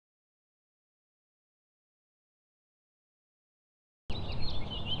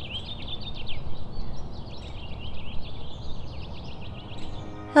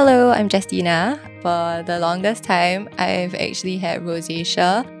Hello, I'm Justina. For the longest time, I've actually had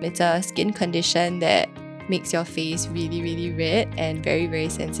rosacea. It's a skin condition that makes your face really red and very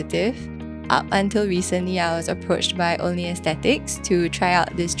sensitive. Up until recently, I was approached by ONLY Aesthetics to try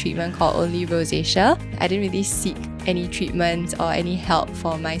out this treatment called OnlyRosacea. I didn't really seek any treatments or any help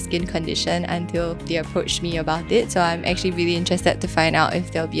for my skin condition until they approached me about it, so I'm actually really interested to find out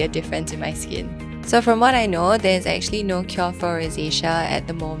if there'll be a difference in my skin. So from what I know, there's actually no cure for rosacea at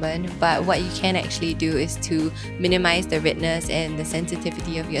the moment, but what you can actually do is to minimize the redness and the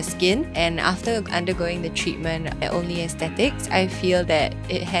sensitivity of your skin. And after undergoing the treatment at ONLY Aesthetics, I feel that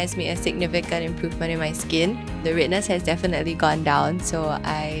it has made a significant improvement in my skin. The redness has definitely gone down, so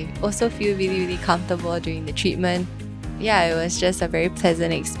I also feel really comfortable during the treatment. Yeah, it was just a very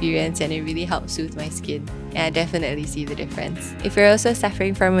pleasant experience and it really helped soothe my skin. And I definitely see the difference. If you're also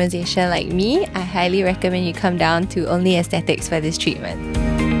suffering from rosacea like me, I highly recommend you come down to ONLY Aesthetics for this treatment.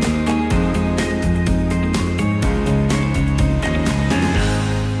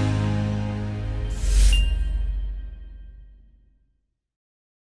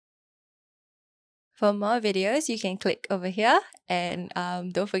 For more videos, you can click over here and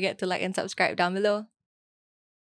don't forget to like and subscribe down below.